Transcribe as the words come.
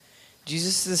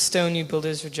Jesus is the stone you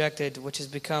builders rejected, which has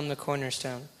become the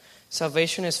cornerstone.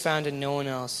 Salvation is found in no one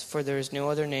else, for there is no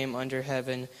other name under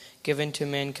heaven given to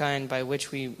mankind by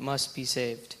which we must be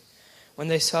saved. When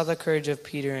they saw the courage of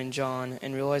Peter and John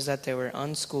and realized that they were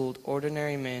unschooled,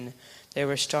 ordinary men, they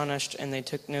were astonished, and they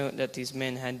took note that these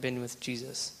men had been with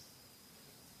Jesus.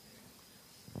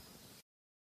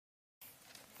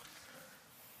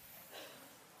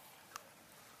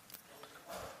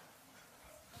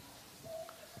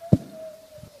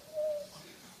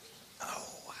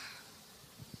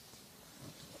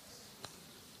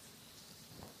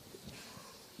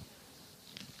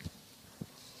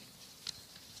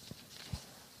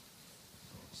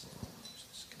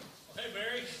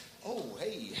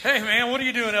 Hey, man, what are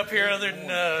you doing up here other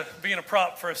than being a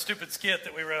prop for a stupid skit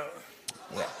that we wrote?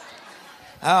 Yeah.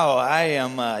 Oh, I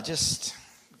am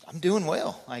I'm doing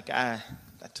well. Like, I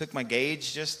took my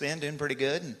gauge just then, doing pretty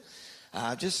good.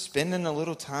 And just spending a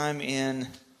little time in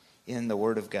the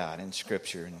Word of God, in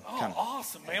Scripture. And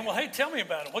Awesome, man. Well, hey, tell me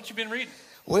about it. What you been reading?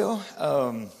 Well,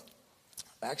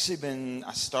 I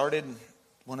started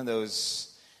one of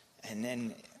those, and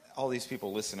then all these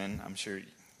people listening, I'm sure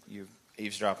you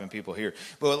eavesdropping people here,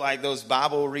 but like those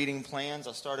Bible reading plans,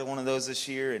 I started one of those this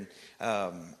year, and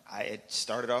it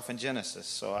started off in Genesis.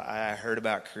 So I heard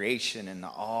about creation and the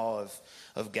awe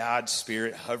of God's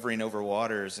Spirit hovering over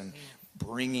waters and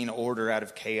bringing order out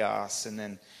of chaos. And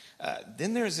then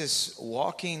there's this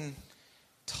walking,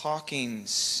 talking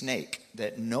snake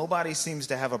that nobody seems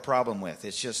to have a problem with.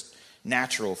 It's just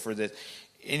natural for the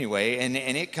anyway, and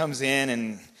it comes in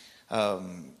and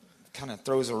kind of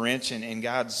throws a wrench in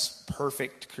God's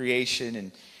perfect creation,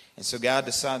 and so God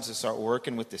decides to start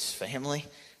working with this family,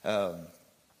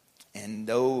 and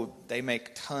though they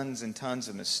make tons and tons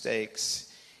of mistakes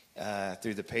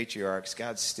through the patriarchs,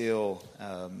 God still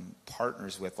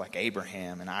partners with like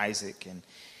Abraham and Isaac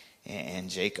and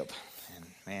Jacob, and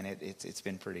man, it's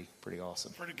been pretty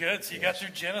awesome. Pretty good. So you got through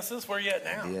Genesis. Where are you at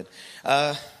now? I did.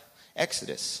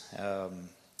 Exodus,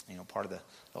 part of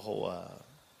the whole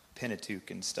Pentateuch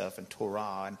and stuff, and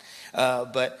Torah,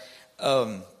 but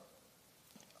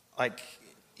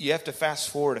you have to fast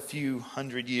forward a few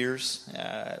hundred years,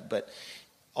 but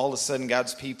all of a sudden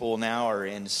God's people now are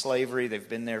in slavery. They've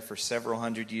been there for several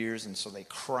hundred years, and so they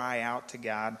cry out to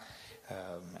God.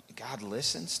 God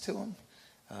listens to them.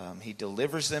 He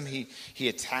delivers them. He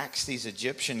attacks these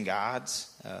Egyptian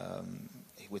gods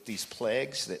with these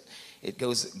plagues that it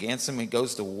goes against them. He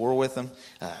goes to war with them,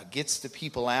 gets the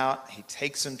people out. He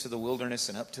takes them to the wilderness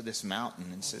and up to this mountain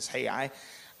and says, hey, I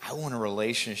want a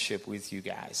relationship with you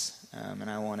guys. And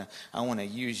I want to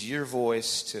use your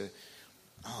voice to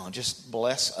just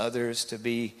bless others,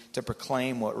 to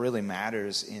proclaim what really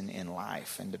matters in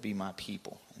life, and to be my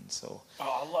people. And so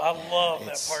I love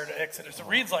that part of Exodus. It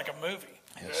reads like a movie.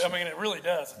 I mean, it really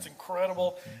does. It's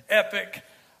incredible, epic,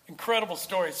 incredible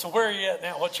story. So where are you at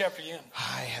now? What chapter are you in?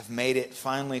 I have made it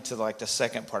finally to like the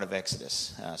second part of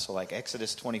Exodus. So like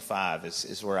Exodus 25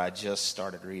 is where I just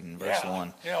started reading verse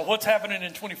 1. Yeah, what's happening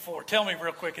in 24? Tell me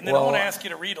real quick, and then I want to ask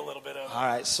you to read a little bit of it. All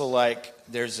right, so like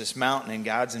there's this mountain, and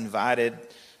God's invited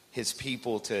his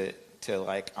people to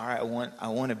like, all right, I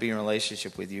want to be in a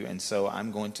relationship with you, and so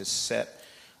I'm going to set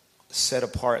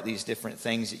apart these different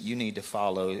things that you need to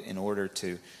follow in order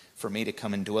for me to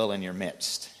come and dwell in your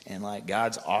midst. And like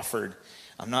God's offered,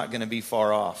 I'm not going to be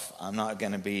far off. I'm not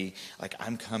going to be like,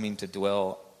 I'm coming to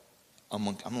dwell I'm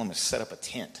going to set up a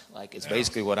tent. Like it's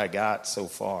basically what I got so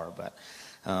far. But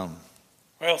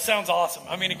well, it sounds awesome.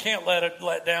 I mean, it can't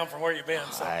let down from where you've been.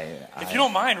 So if you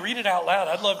don't mind, read it out loud.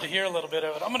 I'd love to hear a little bit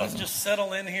of it. I'm going to just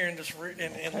settle in here and just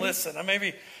listen. And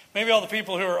maybe all the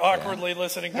people who are awkwardly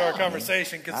listening to our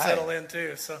conversation can settle in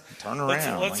too. So turn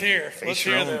around. Let's hear. Face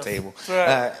your own table.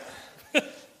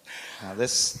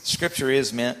 This scripture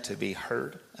is meant to be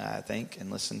heard, I think, and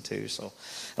listened to. So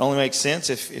it only makes sense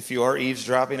if you are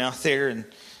eavesdropping out there in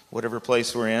whatever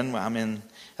place we're in. I'm in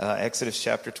Exodus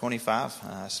chapter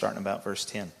 25, starting about verse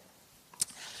 10.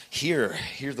 Hear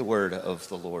the word of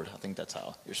the Lord. I think that's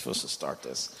how you're supposed to start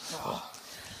this.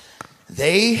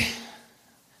 They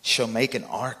shall make an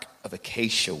ark of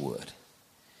acacia wood.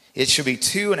 It shall be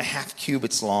 2.5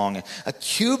 cubits long, a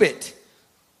cubit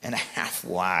and a half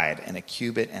wide, and a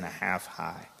cubit and a half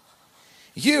high.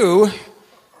 You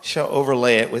shall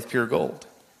overlay it with pure gold.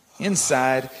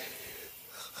 Inside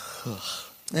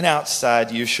and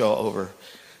outside you shall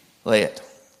overlay it.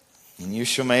 And you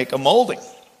shall make a molding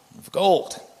of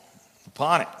gold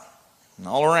upon it and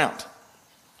all around.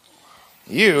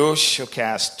 You shall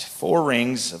cast 4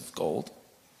 rings of gold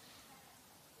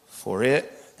for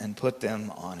it, and put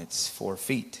them on its 4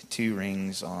 feet, 2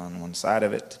 rings on one side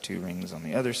of it, 2 rings on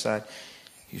the other side.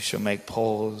 You shall make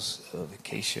poles of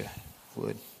acacia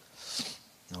wood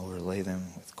and overlay them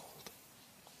with gold.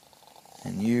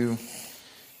 And you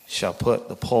shall put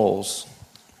the poles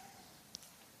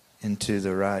into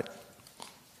the right.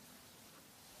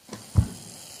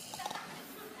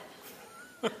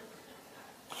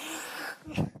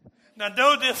 Now,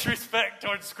 no disrespect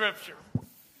towards Scripture.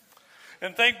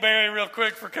 And thank Barry real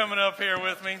quick for coming up here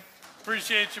with me.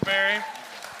 Appreciate you, Barry.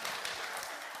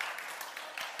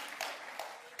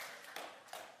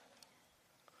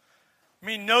 I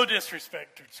mean, no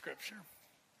disrespect towards Scripture.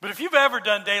 But if you've ever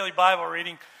done daily Bible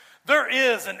reading, there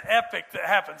is an epic that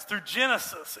happens through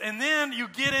Genesis. And then you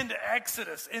get into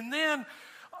Exodus. And then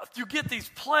you get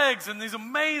these plagues and these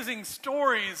amazing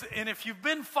stories. And if you've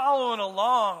been following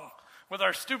along with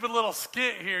our stupid little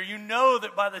skit here, you know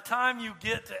that by the time you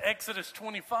get to Exodus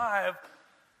 25,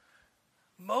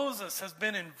 Moses has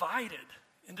been invited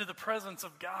into the presence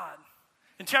of God.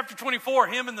 In chapter 24,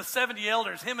 him and the 70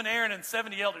 elders, him and Aaron and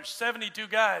 70 elders, 72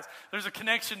 guys. There's a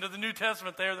connection to the New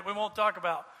Testament there that we won't talk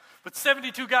about. But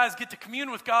 72 guys get to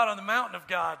commune with God on the mountain of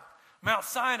God, Mount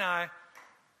Sinai.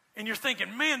 And you're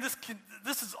thinking, man,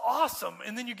 this is awesome.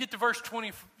 And then you get to verse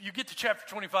 20, you get to chapter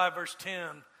 25, verse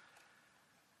 10.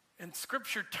 And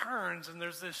Scripture turns, and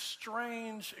there's this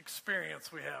strange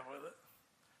experience we have with it.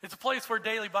 It's a place where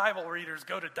daily Bible readers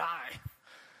go to die.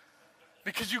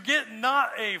 Because you get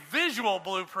not a visual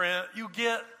blueprint, you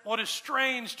get what is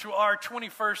strange to our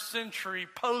 21st century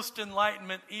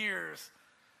post-Enlightenment ears.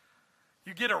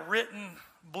 You get a written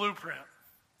blueprint.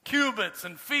 Cubits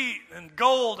and feet and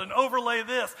gold and overlay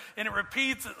this, and it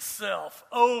repeats itself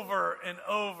over and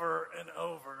over and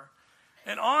over.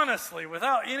 And honestly,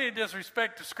 without any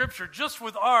disrespect to Scripture, just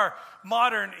with our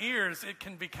modern ears, it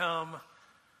can become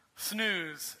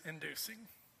snooze-inducing.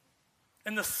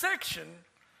 And the section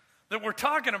that we're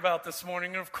talking about this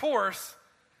morning, of course,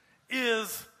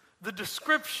 is the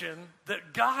description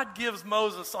that God gives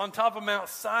Moses on top of Mount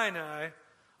Sinai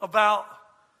about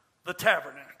the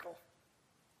tabernacle.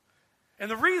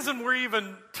 And the reason we're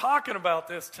even talking about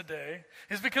this today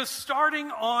is because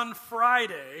starting on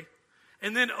Friday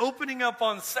and then opening up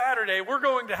on Saturday, we're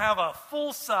going to have a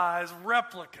full-size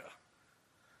replica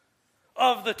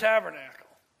of the tabernacle.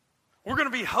 We're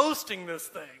going to be hosting this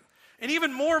thing. And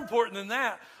even more important than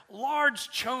that,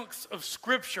 large chunks of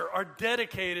Scripture are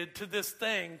dedicated to this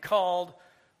thing called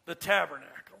the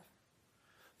tabernacle.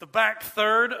 The back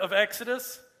third of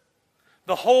Exodus,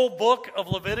 the whole book of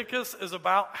Leviticus is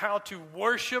about how to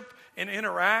worship and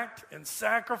interact and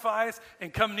sacrifice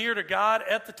and come near to God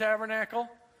at the tabernacle.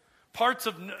 Parts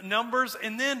of Numbers,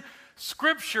 and then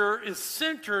Scripture is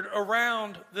centered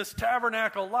around this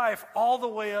tabernacle life all the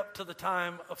way up to the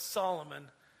time of Solomon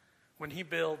when he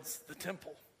builds the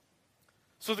temple.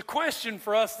 So the question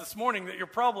for us this morning that you're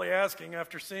probably asking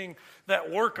after seeing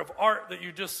that work of art that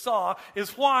you just saw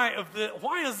is why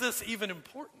is this even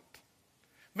important?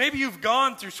 Maybe you've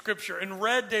gone through Scripture and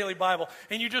read Daily Bible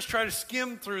and you just try to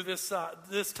skim through this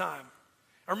time.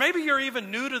 Or maybe you're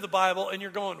even new to the Bible and you're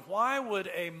going, why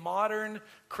would a modern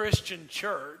Christian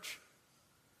church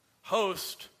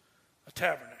host a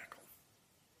tabernacle?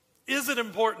 Is it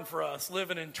important for us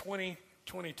living in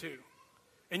 2022?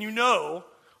 And you know,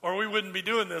 or we wouldn't be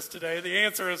doing this today, the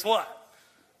answer is what?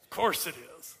 Of course it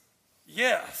is.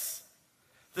 Yes.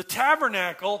 The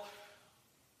tabernacle,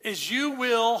 as you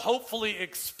will hopefully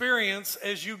experience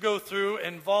as you go through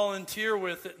and volunteer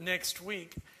with it next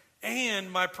week, and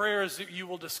my prayer is that you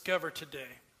will discover today,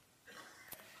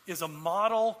 is a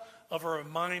model of a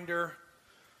reminder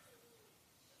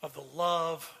of the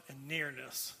love and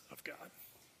nearness of God.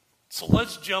 So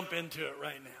let's jump into it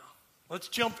right now. Let's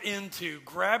jump into,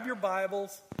 grab your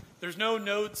Bibles. There's no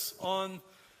notes on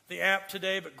the app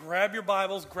today, but grab your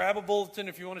Bibles, grab a bulletin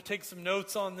if you want to take some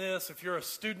notes on this. If you're a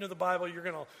student of the Bible, you're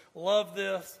going to love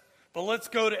this. But let's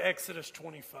go to Exodus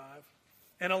 25.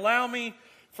 And allow me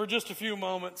for just a few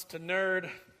moments to nerd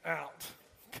out,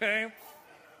 okay?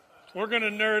 We're going to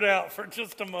nerd out for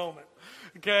just a moment,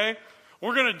 okay?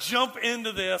 We're going to jump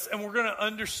into this, and we're going to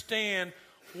understand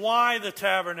why the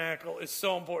tabernacle is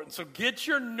so important. So get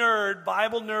your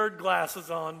Bible nerd glasses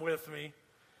on with me,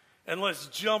 and let's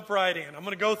jump right in. I'm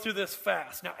going to go through this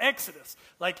fast. Now, Exodus,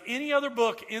 like any other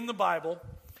book in the Bible,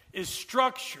 is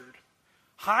structured,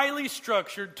 highly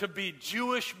structured to be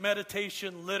Jewish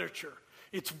meditation literature.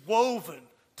 It's woven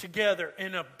together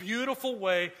in a beautiful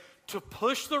way to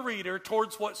push the reader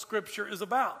towards what Scripture is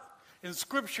about. And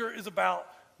Scripture is about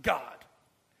God.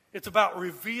 It's about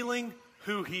revealing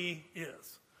who He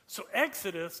is. So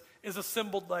Exodus is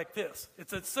assembled like this.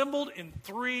 It's assembled in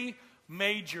three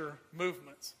major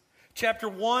movements. Chapter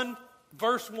 1,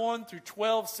 verse 1 through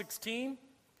 12:16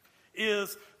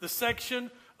 is the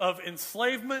section of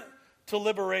enslavement to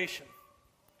liberation.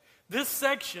 This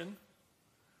section,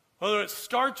 whether it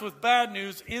starts with bad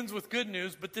news, ends with good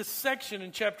news, but this section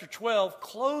in chapter 12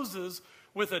 closes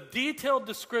with a detailed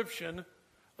description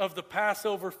of the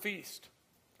Passover feast,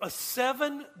 a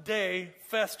 7-day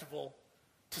festival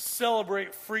to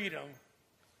celebrate freedom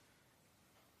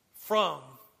from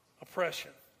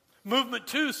oppression. Movement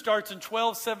 2 starts in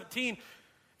 12:17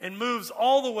 and moves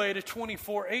all the way to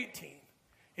 24:18.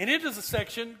 And it is a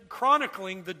section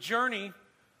chronicling the journey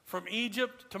from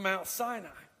Egypt to Mount Sinai.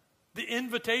 The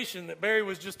invitation that Barry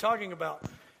was just talking about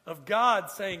of God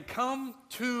saying, come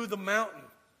to the mountain,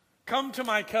 come to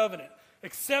my covenant,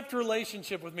 accept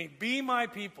relationship with me, be my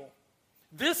people.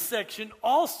 This section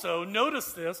also,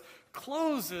 notice this,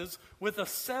 closes with a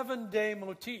 7-day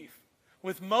motif,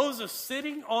 with Moses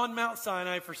sitting on Mount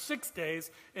Sinai for 6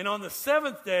 days, and on the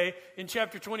 7th day in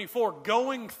chapter 24,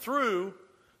 going through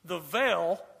the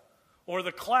veil or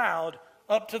the cloud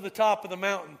up to the top of the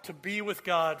mountain to be with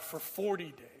God for 40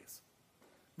 days.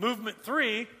 Movement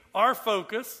 3, our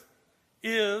focus,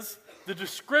 is the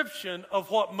description of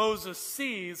what Moses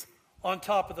sees on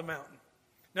top of the mountain.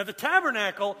 Now, the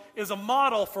tabernacle is a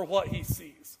model for what he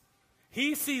sees.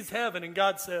 He sees heaven, and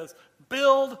God says,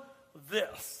 build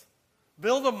this.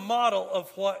 Build a model of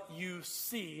what you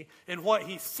see, and what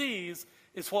he sees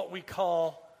is what we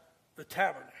call the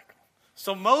tabernacle.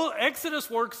 So Exodus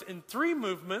works in 3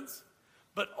 movements,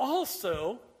 but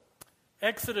also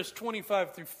Exodus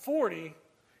 25 through 40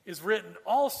 is written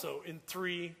also in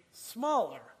 3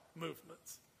 smaller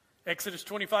movements. Exodus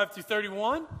 25 through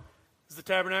 31 is the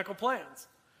tabernacle plans.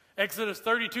 Exodus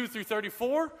 32 through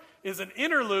 34 is an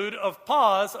interlude of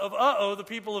pause of, the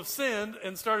people have sinned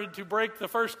and started to break the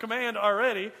first command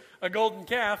already, a golden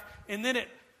calf. And then it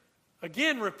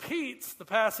again repeats, the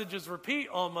passages repeat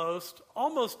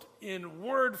almost in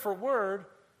word for word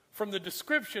from the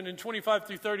description in 25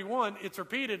 through 31. It's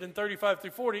repeated in 35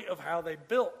 through 40 of how they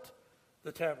built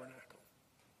the tabernacle.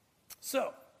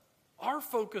 So, our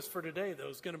focus for today, though,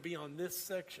 is going to be on this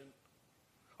section.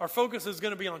 Our focus is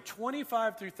going to be on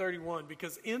 25 through 31,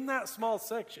 because in that small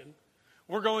section,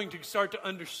 we're going to start to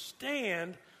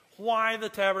understand why the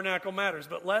tabernacle matters.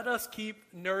 But let us keep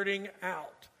nerding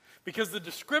out, because the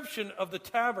description of the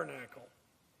tabernacle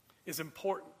is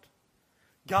important.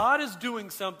 God is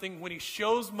doing something when he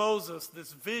shows Moses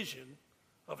this vision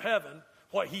of heaven,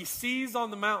 what he sees on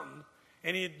the mountain,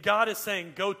 and God is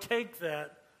saying, go take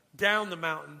that down the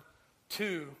mountain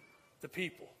to the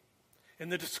people.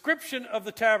 And the description of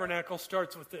the tabernacle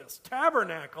starts with this.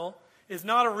 Tabernacle is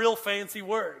not a real fancy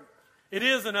word. It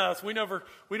isn't us. We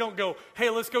don't go, hey,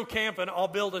 let's go camping, I'll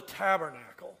build a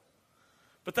tabernacle.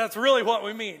 But that's really what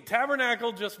we mean.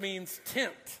 Tabernacle just means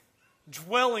tent,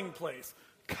 dwelling place,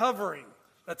 covering.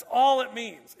 That's all it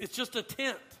means. It's just a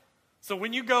tent. So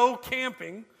when you go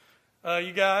camping,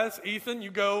 you guys, Ethan,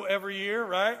 you go every year,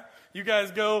 right? You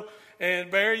guys go, and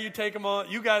Barry, you take them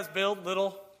on. You guys build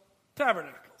little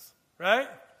tabernacles. Right?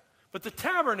 But the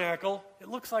tabernacle, it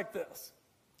looks like this.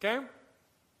 Okay?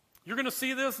 You're going to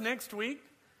see this next week.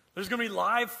 There's going to be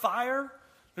live fire.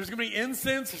 There's going to be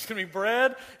incense. There's going to be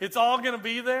bread. It's all going to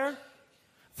be there.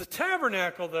 The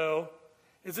tabernacle, though,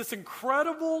 is this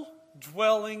incredible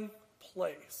dwelling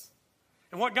place.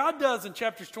 And what God does in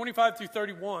chapters 25 through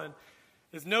 31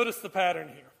 is notice the pattern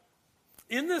here.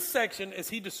 In this section, as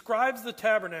he describes the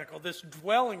tabernacle, this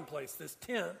dwelling place, this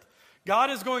tent,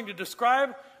 God is going to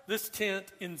describe this tent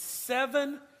in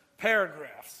 7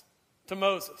 paragraphs to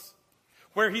Moses,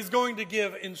 where he's going to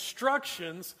give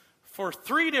instructions for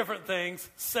 3 different things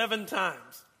 7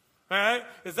 times. All right?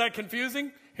 Is that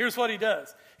confusing? Here's what he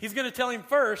does. He's going to tell him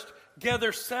first,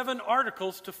 gather 7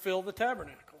 articles to fill the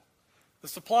tabernacle. The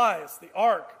supplies, the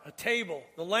ark, a table,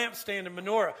 the lampstand and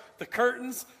menorah, the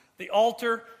curtains, the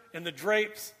altar, and the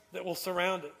drapes that will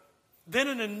surround it. Then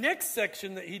in the next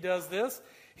section that he does this,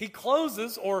 he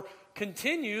closes or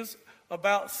continues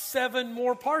about 7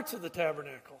 more parts of the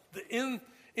tabernacle. The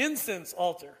incense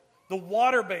altar, the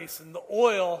water basin, the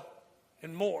oil,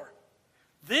 and more.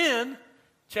 Then,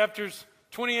 chapters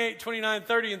 28, 29,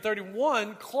 30, and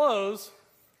 31 close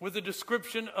with a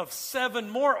description of 7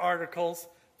 more articles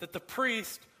that the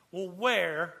priest will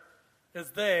wear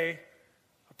as they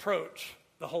approach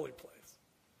the holy place.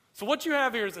 So what you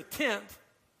have here is a tent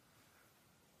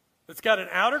that's got an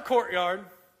outer courtyard,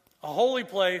 a holy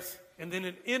place, and then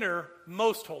an inner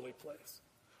most holy place.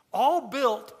 All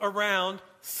built around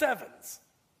 7s.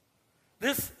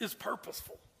 This is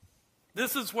purposeful.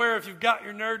 This is where, if you've got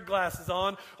your nerd glasses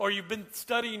on, or you've been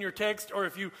studying your text, or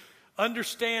if you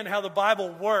understand how the Bible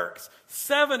works,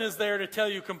 7 is there to tell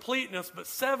you completeness, but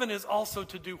 7 is also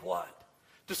to do what?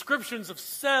 Descriptions of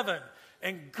 7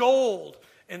 and gold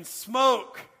and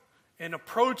smoke and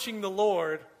approaching the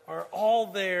Lord are all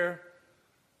there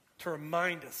to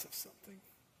remind us of something.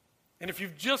 And if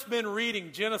you've just been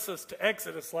reading Genesis to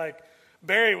Exodus like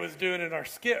Barry was doing in our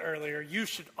skit earlier, you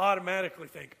should automatically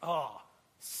think,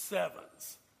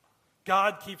 sevens.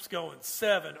 God keeps going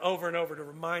 7 over and over to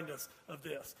remind us of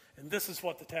this. And this is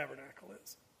what the tabernacle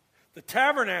is. The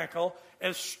tabernacle,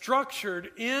 as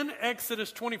structured in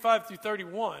Exodus 25 through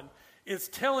 31, is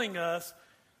telling us,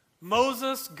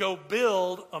 Moses, go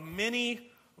build a mini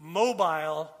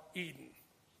mobile Eden.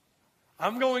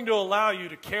 I'm going to allow you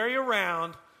to carry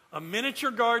around a miniature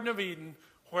Garden of Eden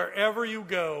wherever you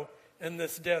go in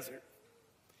this desert.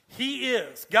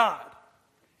 God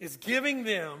is giving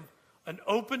them an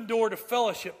open door to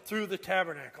fellowship through the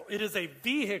tabernacle. It is a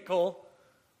vehicle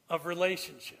of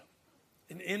relationship,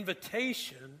 an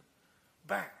invitation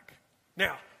back.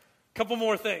 Now, a couple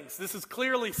more things. This is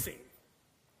clearly seen.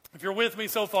 If you're with me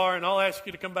so far, and I'll ask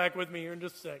you to come back with me here in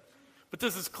just a sec, but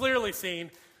this is clearly seen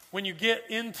when you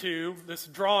get into this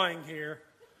drawing here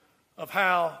of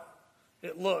how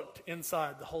it looked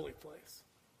inside the holy place.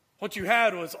 What you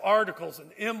had was articles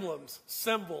and emblems,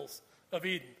 symbols of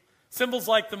Eden. Symbols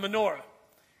like the menorah.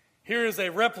 Here is a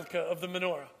replica of the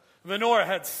menorah. The menorah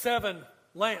had 7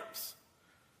 lamps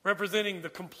representing the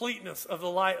completeness of the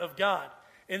light of God.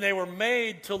 And they were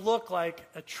made to look like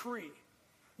a tree.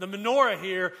 The menorah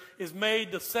here is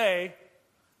made to say,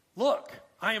 look,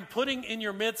 I am putting in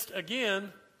your midst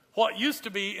again what used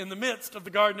to be in the midst of the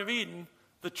Garden of Eden,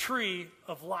 the tree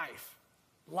of life.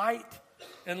 Light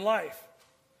and life.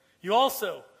 You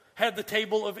also had the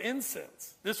table of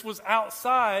incense. This was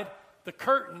outside the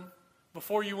curtain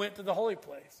before you went to the holy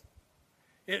place.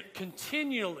 It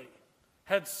continually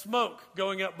had smoke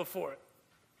going up before it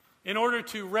in order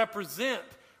to represent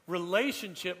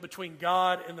relationship between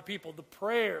God and the people, the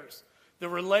prayers, the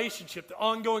relationship, the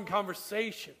ongoing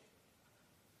conversation.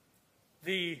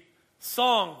 The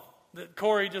song that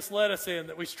Corey just led us in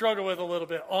that we struggle with a little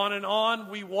bit, on and on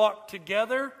we walk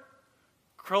together,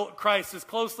 Christ is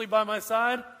closely by my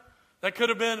side. That could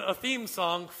have been a theme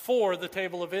song for the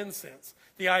table of incense.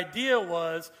 The idea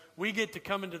was we get to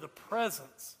come into the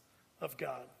presence of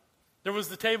God. There was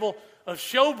the table of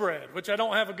showbread, which I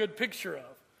don't have a good picture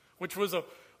of, which was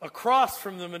across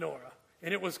from the menorah.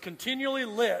 And it was continually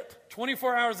lit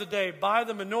 24 hours a day by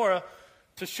the menorah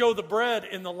to show the bread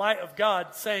in the light of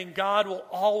God, saying God will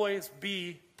always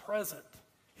be present.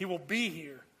 He will be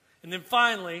here. And then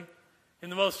finally,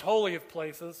 in the most holy of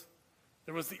places,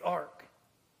 there was the ark,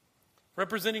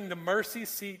 representing the mercy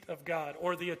seat of God,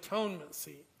 or the atonement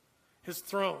seat, his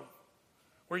throne,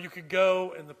 where you could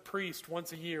go and the priest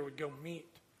once a year would go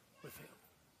meet with him.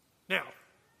 Now,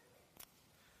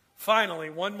 finally,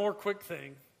 one more quick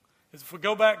thing is if we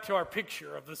go back to our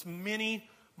picture of this mini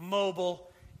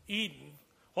mobile Eden,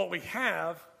 what we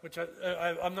have, which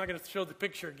I'm not going to show the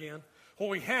picture again, what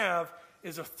we have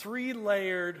is a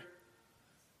 3-layered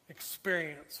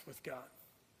experience with God.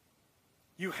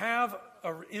 You have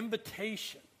an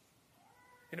invitation,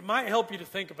 and it might help you to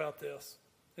think about this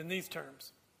in these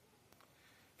terms.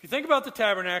 If you think about the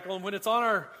tabernacle, and when it's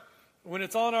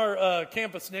on our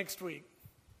campus next week,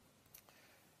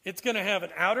 it's going to have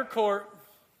an outer court,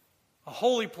 a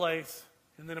holy place,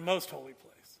 and then a most holy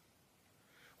place,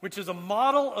 which is a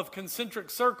model of concentric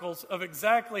circles of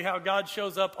exactly how God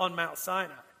shows up on Mount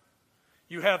Sinai.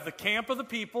 You have the camp of the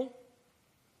people,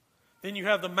 then you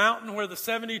have the mountain where the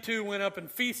 72 went up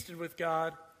and feasted with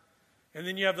God, and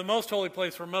then you have the most holy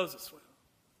place where Moses went,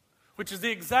 which is the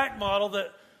exact model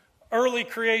that early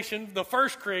creation, the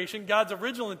first creation, God's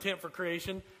original intent for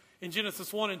creation in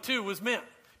Genesis 1 and 2 was meant.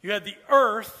 You had the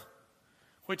earth,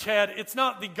 which had, it's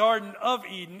not the Garden of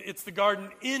Eden, it's the garden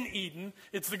in Eden,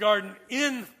 it's the garden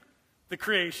in the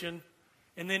creation,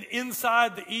 and then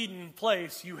inside the Eden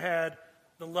place you had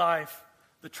the life,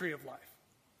 the tree of life.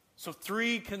 So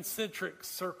 3 concentric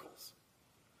circles.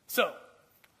 So,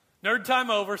 nerd time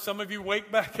over. Some of you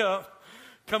wake back up,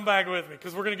 come back with me,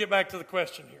 because we're going to get back to the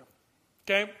question here.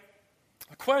 Okay?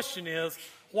 The question is,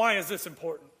 why is this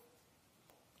important?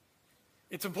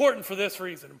 It's important for this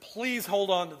reason, and please hold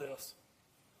on to this.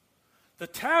 The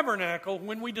tabernacle,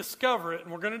 when we discover it,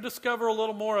 and we're going to discover a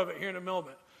little more of it here in a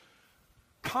moment,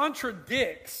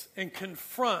 contradicts and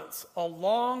confronts a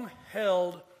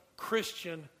long-held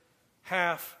Christian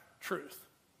half-truth.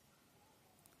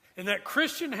 And that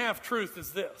Christian half-truth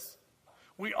is this.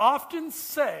 We often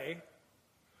say,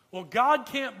 well, God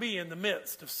can't be in the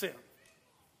midst of sin.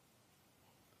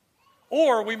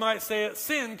 Or we might say it,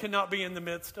 sin cannot be in the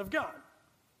midst of God.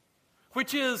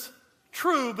 Which is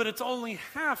true, but it's only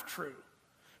half true.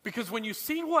 Because when you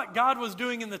see what God was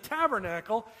doing in the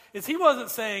tabernacle, is he wasn't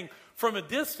saying from a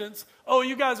distance, oh,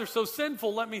 you guys are so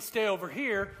sinful, let me stay over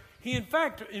here. He, in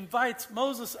fact, invites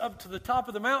Moses up to the top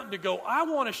of the mountain to go, I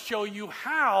want to show you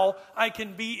how I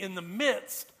can be in the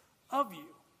midst of you.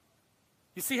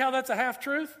 You see how that's a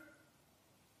half-truth?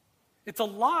 It's a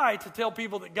lie to tell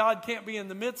people that God can't be in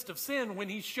the midst of sin when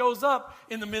he shows up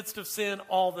in the midst of sin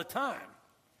all the time.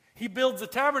 He builds a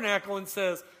tabernacle and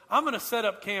says, I'm going to set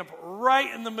up camp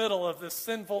right in the middle of this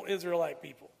sinful Israelite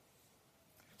people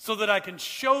so that I can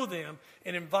show them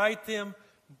and invite them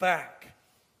back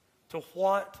to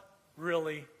what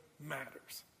really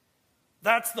matters.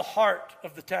 That's the heart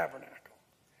of the tabernacle.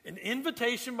 An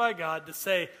invitation by God to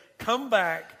say, come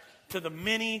back to the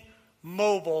mini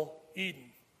mobile Eden.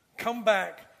 Come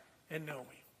back and know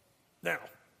me. Now,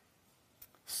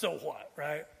 so what,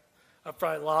 right? I've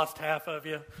probably lost half of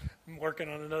you. I'm working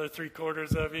on another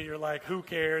 3/4 of you. You're like, who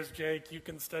cares, Jake? You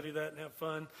can study that and have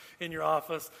fun in your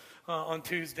office on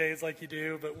Tuesdays like you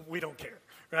do, but we don't care,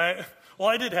 right? Well,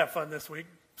 I did have fun this week,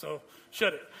 so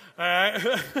shut it, all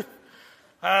right?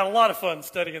 I had a lot of fun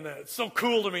studying that. It's so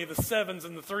cool to me, the 7s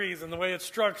and the 3s and the way it's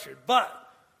structured. But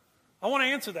I want to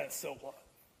answer that so what?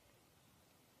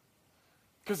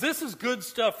 Because this is good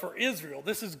stuff for Israel.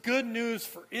 This is good news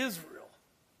for Israel.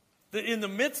 That in the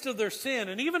midst of their sin,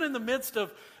 and even in the midst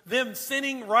of them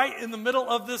sinning right in the middle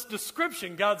of this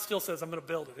description, God still says, I'm going to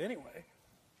build it anyway.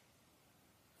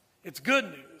 It's good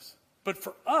news. But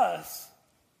for us,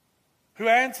 who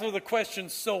answer the question,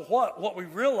 so what we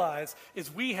realize is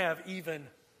we have even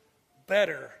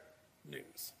better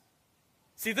news.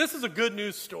 See, this is a good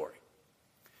news story.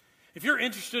 If you're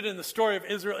interested in the story of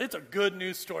Israel, it's a good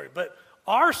news story. But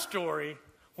our story,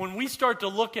 when we start to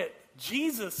look at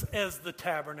Jesus as the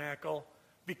tabernacle,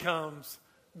 becomes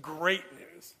great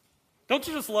news. Don't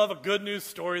you just love a good news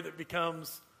story that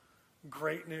becomes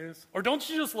great news? Or don't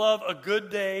you just love a good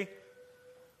day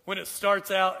when it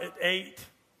starts out at 8,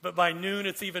 but by noon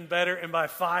it's even better, and by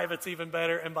 5 it's even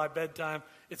better, and by bedtime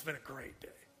it's been a great day.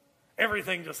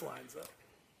 Everything just lines up.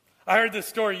 I heard this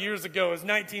story years ago. It was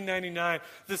 1999.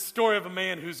 This story of a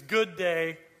man whose good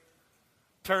day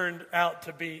turned out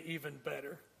to be even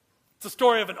better. It's a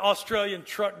story of an Australian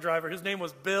truck driver. His name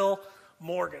was Bill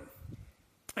Morgan.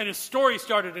 And his story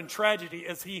started in tragedy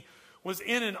as he was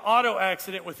in an auto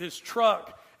accident with his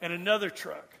truck and another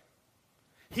truck.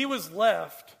 He was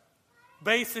left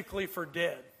basically for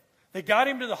dead. They got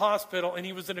him to the hospital and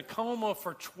he was in a coma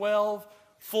for 12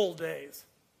 full days.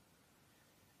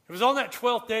 It was on that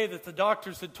 12th day that the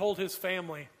doctors had told his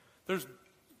family, there's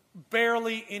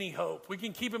barely any hope. We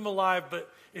can keep him alive,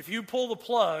 but if you pull the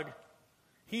plug,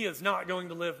 he is not going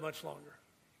to live much longer.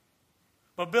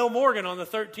 But Bill Morgan on the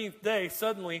 13th day,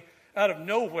 suddenly, out of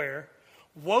nowhere,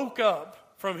 woke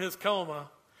up from his coma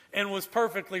and was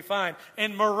perfectly fine.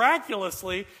 And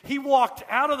miraculously, he walked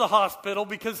out of the hospital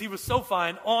because he was so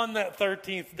fine on that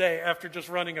 13th day after just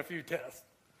running a few tests.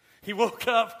 He woke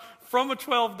up from a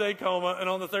 12-day coma and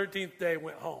on the 13th day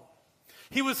went home.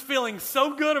 He was feeling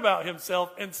so good about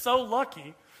himself and so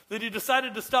lucky that he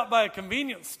decided to stop by a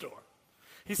convenience store.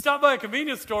 He stopped by a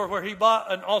convenience store where he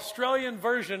bought an Australian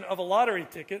version of a lottery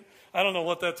ticket. I don't know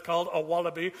what that's called, a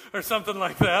wallaby or something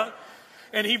like that.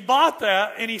 And he bought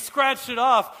that and he scratched it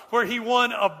off where he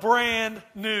won a brand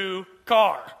new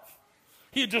car.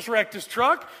 He had just wrecked his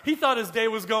truck. He thought his day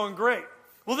was going great.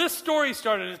 Well, this story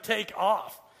started to take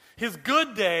off. His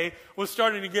good day was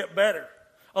starting to get better.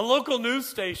 A local news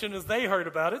station, as they heard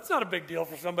about it, it's not a big deal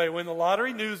for somebody to win the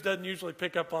lottery. News doesn't usually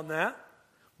pick up on that.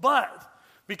 But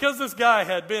because this guy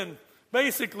had been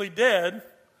basically dead,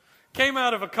 came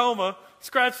out of a coma,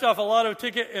 scratched off a lotto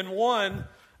ticket, and won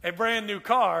a brand new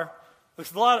car,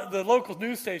 the local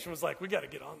news station was like, we got to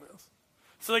get on this.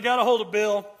 So they got a hold of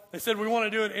Bill. They said, we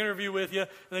want to do an interview with you. And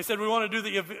they said, we want to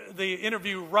do the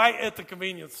interview right at the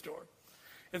convenience store.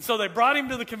 And so they brought him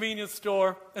to the convenience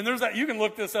store. And there's that. You can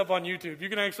look this up on YouTube. You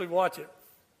can actually watch it.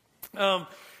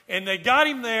 And they got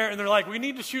him there, and they're like, we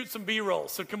need to shoot some B-roll.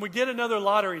 So can we get another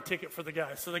lottery ticket for the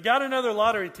guy? So they got another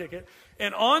lottery ticket.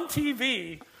 And on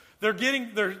TV,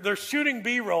 they're shooting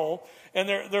B-roll, and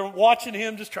they're watching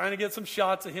him, just trying to get some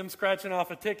shots of him scratching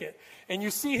off a ticket. And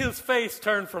you see his face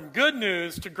turn from good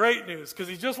news to great news, because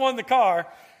he just won the car,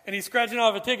 and he's scratching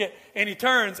off a ticket, and he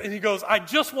turns, and he goes, I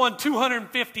just won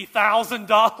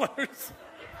 $250,000.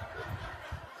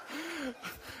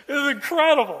 It was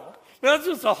incredible. That's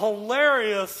just a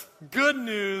hilarious, good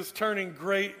news turning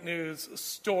great news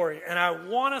story. And I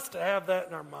want us to have that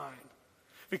in our mind.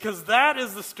 Because that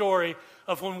is the story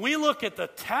of when we look at the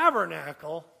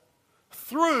tabernacle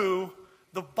through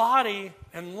the body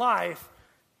and life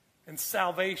and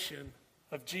salvation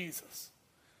of Jesus.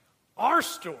 Our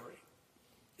story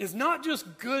is not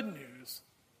just good news,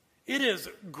 it is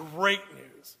great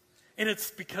news. And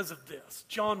it's because of this.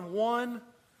 John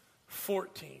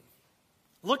 1:14.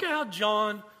 Look at how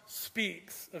John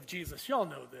speaks of Jesus. Y'all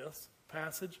know this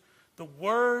passage. The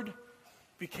Word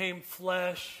became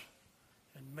flesh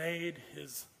and made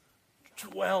his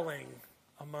dwelling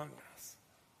among us.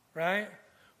 Right?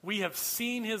 We have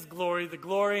seen his glory, the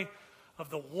glory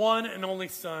of the one and only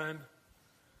Son,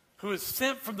 who is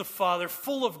sent from the Father,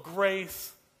 full of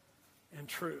grace and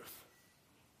truth.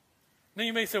 Now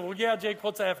you may say, well, yeah, Jake,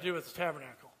 what's that have to do with the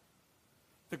tabernacle?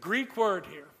 The Greek word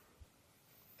here,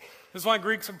 this is why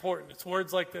Greek's important. It's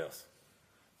words like this.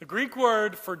 The Greek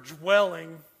word for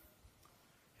dwelling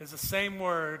is the same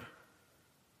word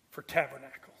for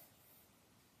tabernacle.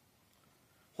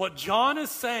 What John is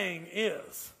saying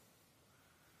is,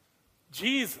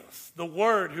 Jesus, the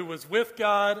Word who was with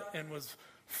God and was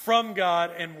from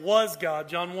God and was God,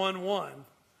 John 1:1,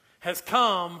 has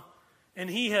come and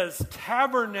he has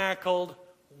tabernacled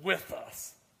with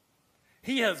us.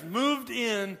 He has moved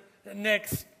in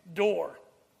next door.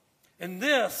 And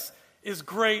this is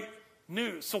great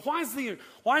news. So why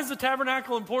is the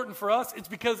tabernacle important for us? It's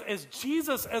because as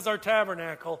Jesus as our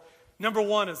tabernacle, number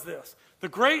one is this. The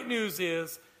great news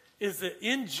is that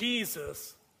in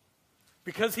Jesus,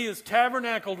 because he is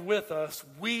tabernacled with us,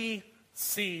 we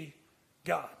see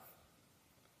God.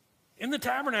 In the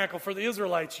tabernacle for the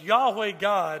Israelites, Yahweh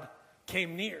God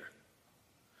came near.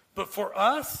 But for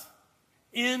us,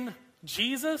 in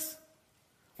Jesus,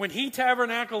 when he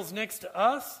tabernacles next to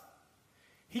us,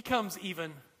 he comes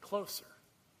even closer.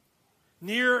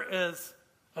 Near as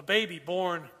a baby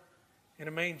born in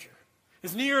a manger.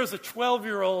 As near as a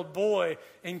 12-year-old boy,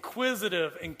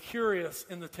 inquisitive and curious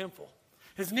in the temple.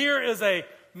 As near as a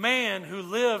man who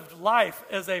lived life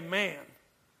as a man,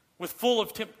 with full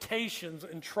of temptations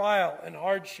and trial and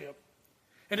hardship.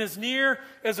 And as near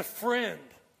as a friend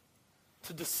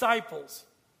to disciples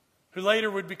who later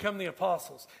would become the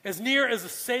apostles. As near as a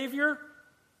Savior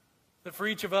that for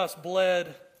each of us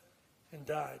bled and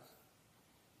died.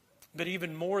 But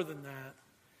even more than that,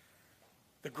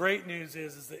 the great news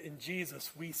is that in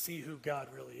Jesus we see who God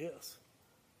really is.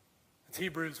 It's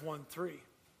Hebrews 1:3.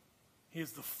 He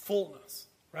is the fullness,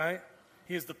 right?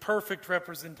 He is the perfect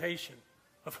representation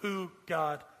of who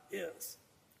God is.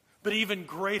 But even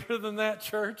greater than that,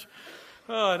 church,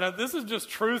 now this is just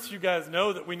truths you guys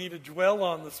know that we need to dwell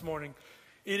on this morning.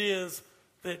 It is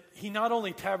that he not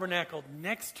only tabernacled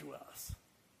next to us,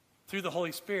 through the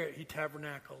Holy Spirit, he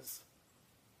tabernacles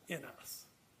in us.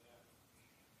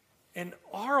 And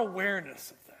our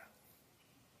awareness of that,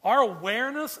 our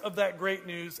awareness of that great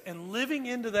news and living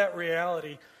into that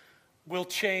reality will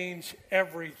change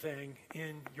everything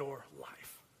in your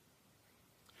life.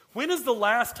 When is the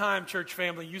last time, church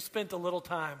family, you spent a little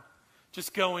time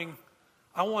just going,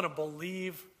 I want to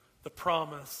believe the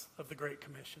promise of the Great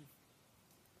Commission?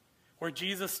 Where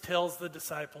Jesus tells the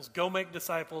disciples, go make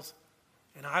disciples,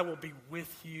 and I will be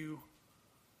with you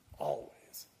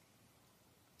always.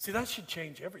 See, that should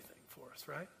change everything for us,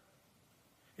 right?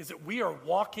 Is that we are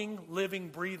walking, living,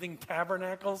 breathing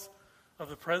tabernacles of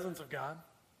the presence of God.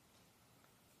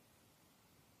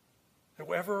 That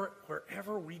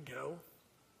wherever we go,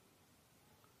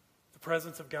 the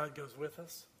presence of God goes with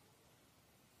us.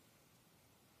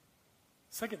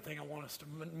 Second thing I want us to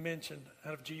mention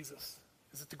out of Jesus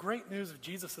is that the great news of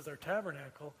Jesus as our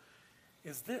tabernacle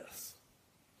is this.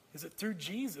 Is that through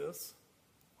Jesus,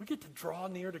 we get to draw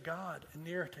near to God and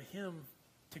near to him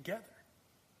together.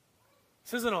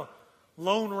 This isn't a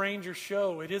Lone Ranger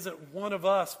show. It isn't one of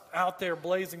us out there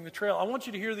blazing the trail. I want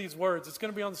you to hear these words. It's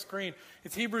going to be on the screen.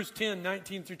 It's Hebrews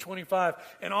 10:19-25.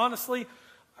 And honestly,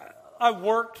 I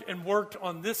worked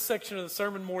on this section of the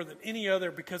sermon more than any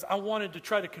other because I wanted to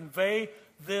try to convey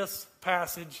this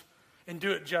passage and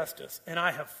do it justice. And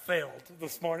I have failed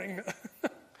this morning.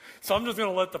 So I'm just going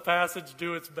to let the passage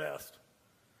do its best.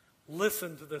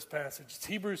 Listen to this passage. It's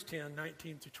Hebrews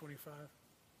 10:19-25.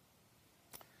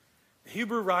 The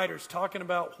Hebrew writers talking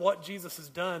about what Jesus has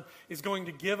done is going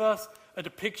to give us a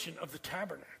depiction of the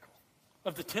tabernacle,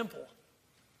 of the temple,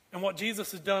 and what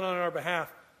Jesus has done on our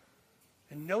behalf.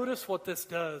 And notice what this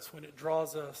does when it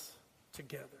draws us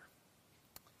together.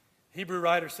 The Hebrew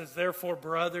writer says, therefore,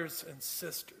 brothers and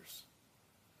sisters,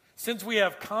 since we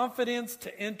have confidence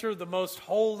to enter the most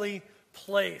holy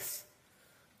place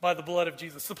by the blood of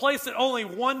Jesus, the place that only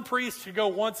one priest should go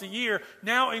once a year,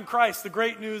 now in Christ, the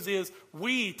great news is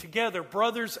we together,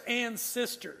 brothers and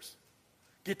sisters,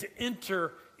 get to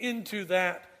enter into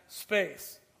that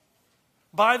space.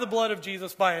 By the blood of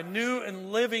Jesus, by a new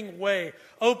and living way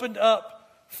opened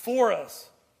up for us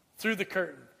through the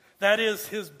curtain. That is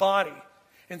his body.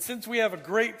 And since we have a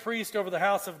great priest over the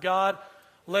house of God,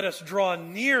 let us draw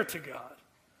near to God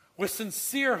with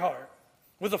sincere heart,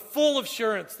 with a full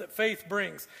assurance that faith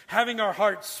brings, having our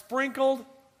hearts sprinkled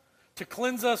to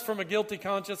cleanse us from a guilty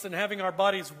conscience, and having our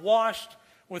bodies washed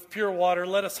with pure water,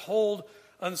 let us hold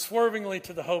unswervingly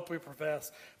to the hope we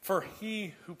profess. For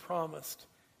he who promised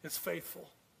is faithful.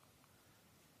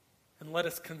 And let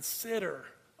us consider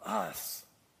us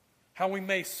how we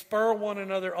may spur one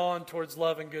another on towards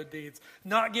love and good deeds,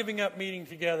 not giving up meeting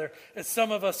together, as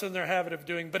some of us are in their habit of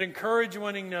doing, but encourage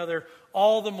one another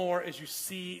all the more as you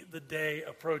see the day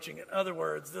approaching. In other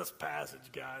words, this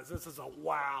passage, guys, this is a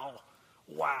wow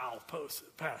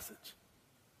passage.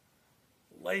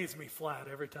 Lays me flat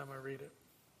every time I read it.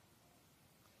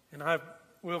 And I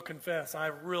will confess, I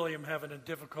really am having a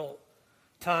difficult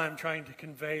time trying to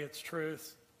convey its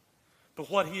truth. But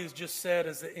what he has just said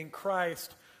is that in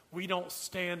Christ, we don't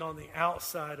stand on the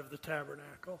outside of the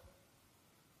tabernacle.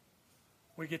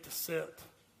 We get to sit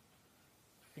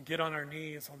and get on our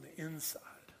knees on the inside.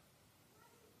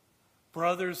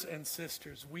 Brothers and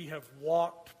sisters, we have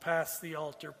walked past the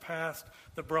altar, past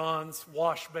the bronze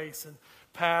wash basin,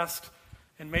 past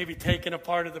and maybe taken a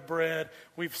part of the bread.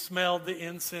 We've smelled the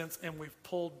incense and we've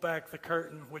pulled back the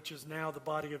curtain, which is now the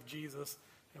body of Jesus,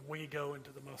 and we go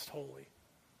into the most holy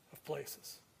of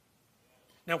places.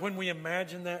 Now, when we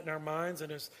imagine that in our minds,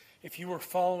 and as if you were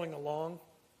following along,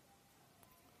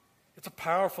 it's a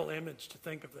powerful image to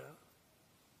think of that.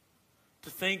 To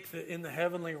think that in the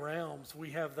heavenly realms, we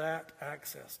have that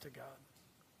access to God.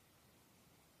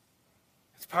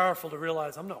 It's powerful to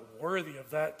realize I'm not worthy of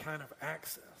that kind of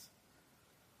access.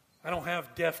 I don't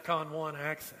have DEFCON 1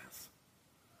 access.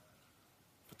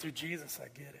 But through Jesus, I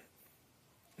get it.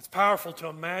 It's powerful to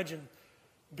imagine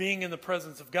being in the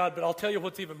presence of God. But I'll tell you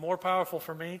what's even more powerful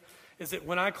for me is that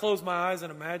when I close my eyes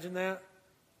and imagine that,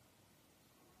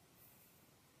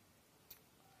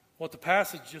 what the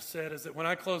passage just said is that when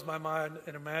I close my mind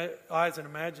and eyes and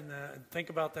imagine that and think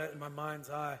about that in my mind's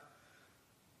eye,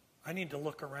 I need to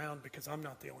look around because I'm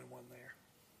not the only one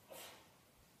there.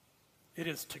 It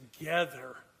is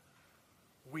together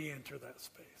we enter that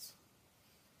space.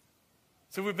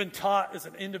 So we've been taught as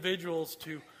an individuals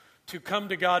to come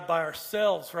to God by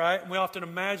ourselves, right? And we often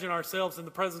imagine ourselves in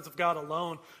the presence of God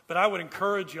alone. But I would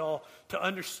encourage y'all to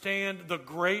understand the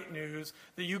great news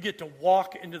that you get to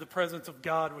walk into the presence of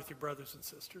God with your brothers and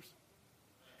sisters.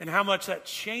 And how much that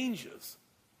changes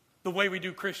the way we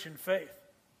do Christian faith.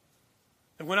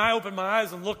 And when I open my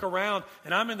eyes and look around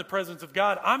and I'm in the presence of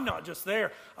God, I'm not just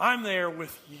there. I'm there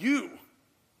with you.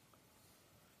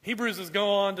 Hebrews is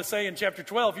go on to say in chapter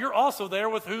 12, you're also there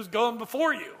with who's going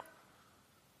before you.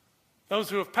 Those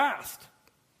who have passed.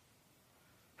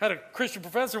 Had a Christian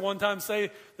professor one time say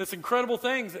this incredible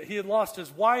things that he had lost his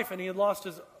wife and he had lost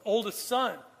his oldest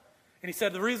son. And he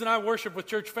said, the reason I worship with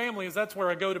church family is that's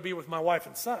where I go to be with my wife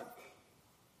and son.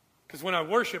 Because when I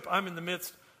worship, I'm in the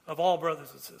midst of all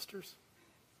brothers and sisters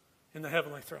in the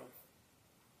heavenly throne.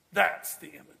 That's the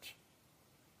image.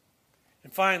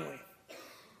 And finally,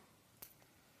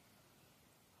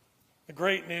 the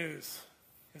great news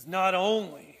is not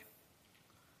only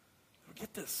we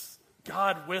get this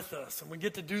God with us and we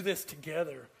get to do this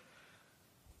together,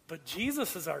 but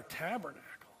Jesus is our tabernacle.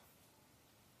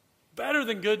 Better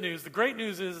than good news, the great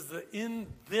news is that in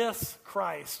this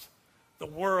Christ, the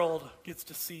world gets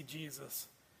to see Jesus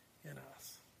in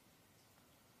us.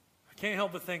 I can't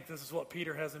help but think this is what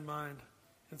Peter has in mind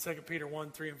in 2 Peter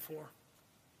 1, 3, and 4.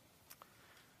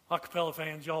 Acapella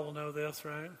fans, y'all will know this,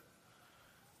 right? It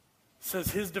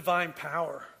says his divine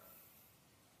power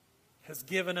has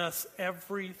given us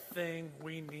everything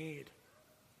we need.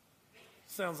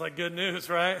 Sounds like good news,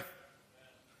 right?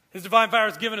 His divine power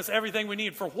has given us everything we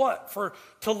need. For what?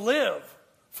 To live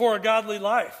for a godly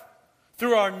life.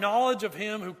 Through our knowledge of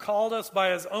him who called us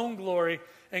by his own glory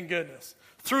and goodness.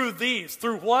 Through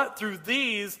what? Through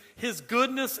these, his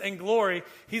goodness and glory,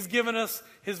 he's given us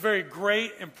his very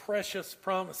great and precious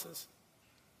promises.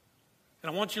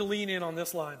 And I want you to lean in on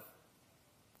this line.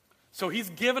 So he's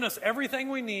given us everything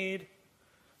we need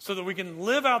so that we can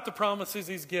live out the promises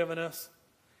he's given us,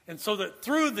 and so that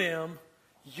through them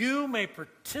you may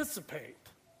participate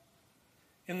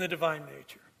in the divine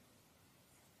nature,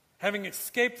 having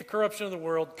escaped the corruption of the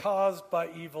world caused by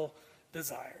evil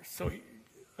desires. So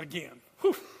again,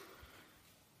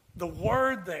 the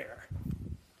word there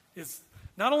is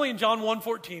not only in John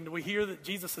 1:14 do we hear that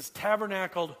Jesus has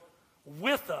tabernacled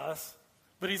with us,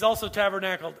 but he's also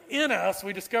tabernacled in us.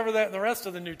 We discover that in the rest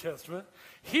of the New Testament.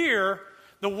 Here,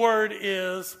 the word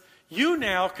is, you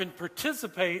now can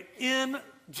participate in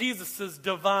Jesus'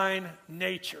 divine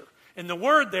nature. And the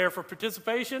word there for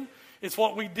participation It's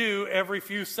what we do every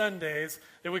few Sundays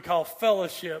that we call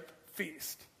fellowship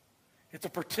feast. It's a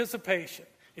participation.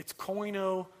 It's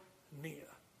koinonia.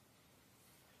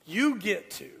 You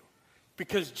get to,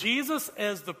 because Jesus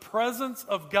as the presence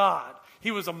of God,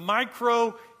 he was a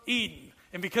micro Eden.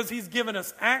 And because he's given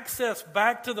us access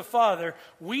back to the Father,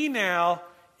 we now,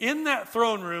 in that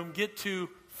throne room, get to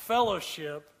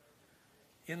fellowship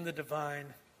in the divine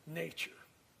nature.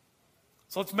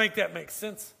 So let's make that make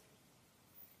sense.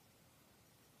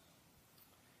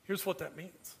 Here's what that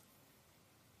means.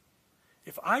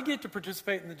 If I get to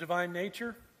participate in the divine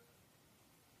nature,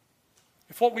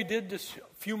 if what we did just a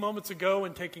few moments ago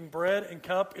in taking bread and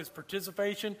cup is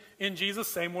participation in Jesus,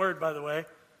 same word by the way,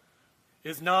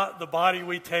 is not the body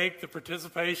we take, the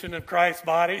participation of Christ's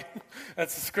body.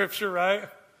 That's the scripture, right?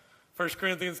 1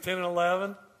 Corinthians 10 and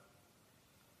 11.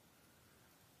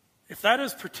 If that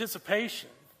is participation,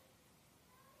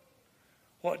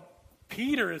 what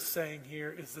Peter is saying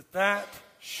here is that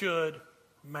should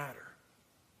matter.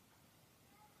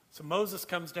 So Moses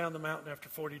comes down the mountain after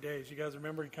 40 days. You guys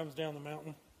remember he comes down the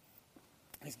mountain?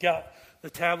 He's got the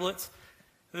tablets.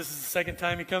 This is the second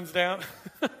time he comes down.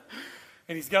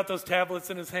 And he's got those tablets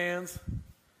in his hands.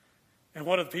 And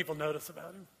what do the people notice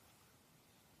about him?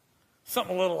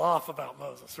 Something a little off about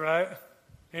Moses, right?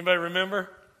 Anybody remember?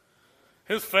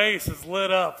 His face is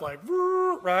lit up like,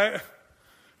 right?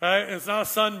 Right? And it's not a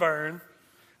sunburn.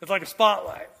 It's like a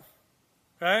spotlight.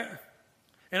 Right?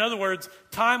 In other words,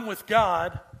 time with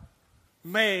God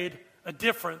made a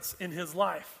difference in his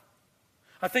life.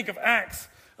 I think of Acts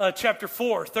chapter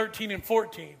 4, 13 and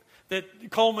 14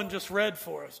 that Coleman just read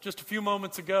for us just a few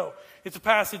moments ago. It's a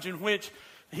passage in which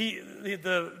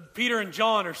Peter and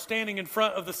John are standing in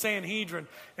front of the Sanhedrin,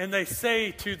 and they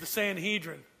say to the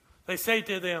Sanhedrin, they say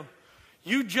to them,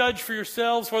 you judge for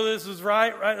yourselves whether this is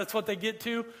right? That's what they get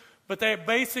to. But they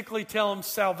basically tell them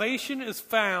salvation is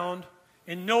found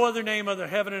in no other name other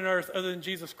heaven and earth other than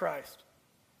Jesus Christ.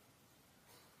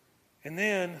 And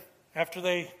then, after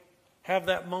they have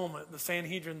that moment, the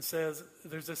Sanhedrin says,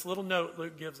 there's this little note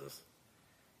Luke gives us.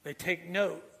 They take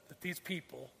note that these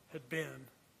people had been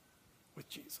with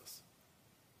Jesus.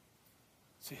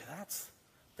 See, that's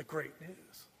the great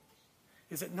news.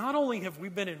 Is that not only have we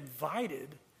been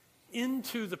invited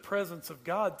into the presence of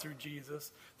God through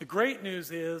Jesus, the great news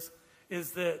is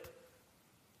that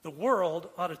the world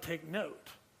ought to take note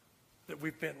that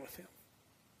we've been with him.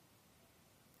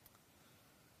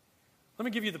 Let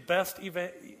me give you the best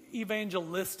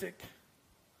evangelistic,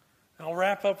 and I'll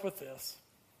wrap up with this.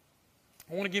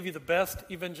 I want to give you the best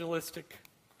evangelistic,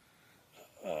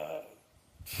 I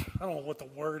don't know what the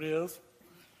word is,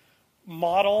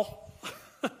 model,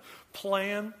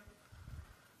 plan.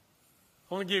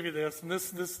 I want to give you this, and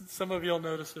this some of you will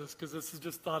notice this because this is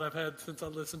just thought I've had since I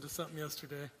listened to something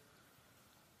yesterday.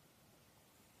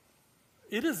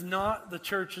 It is not the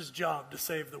church's job to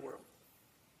save the world.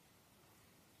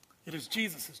 It is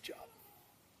Jesus' job.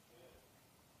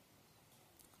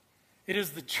 It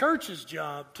is the church's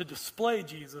job to display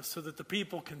Jesus so that the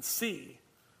people can see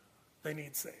they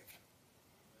need saved.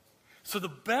 So the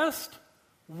best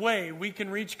way we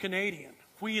can reach Canadian,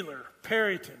 Wheeler,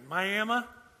 Perryton, Miami,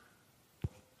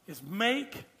 is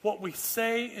make what we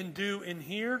say and do in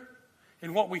here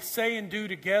and what we say and do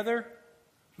together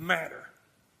matter.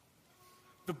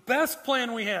 The best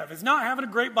plan we have is not having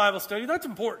a great Bible study. That's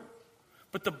important.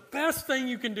 But the best thing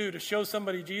you can do to show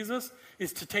somebody Jesus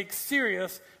is to take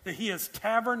serious that he has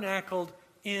tabernacled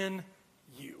in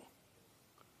you.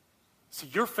 So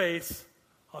your face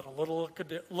ought to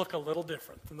look a little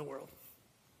different than the world.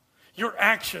 Your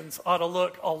actions ought to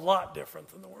look a lot different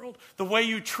than the world. The way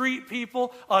you treat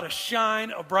people ought to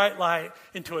shine a bright light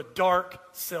into a dark,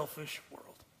 selfish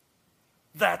world.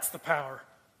 That's the power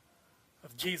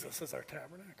of Jesus as our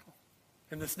tabernacle.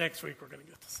 And this next week we're going to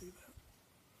get to see that.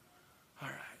 All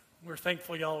right. We're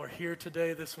thankful y'all were here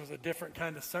today. This was a different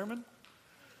kind of sermon.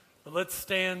 But let's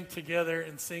stand together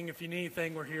and sing. If you need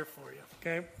anything, we're here for you.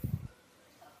 Okay?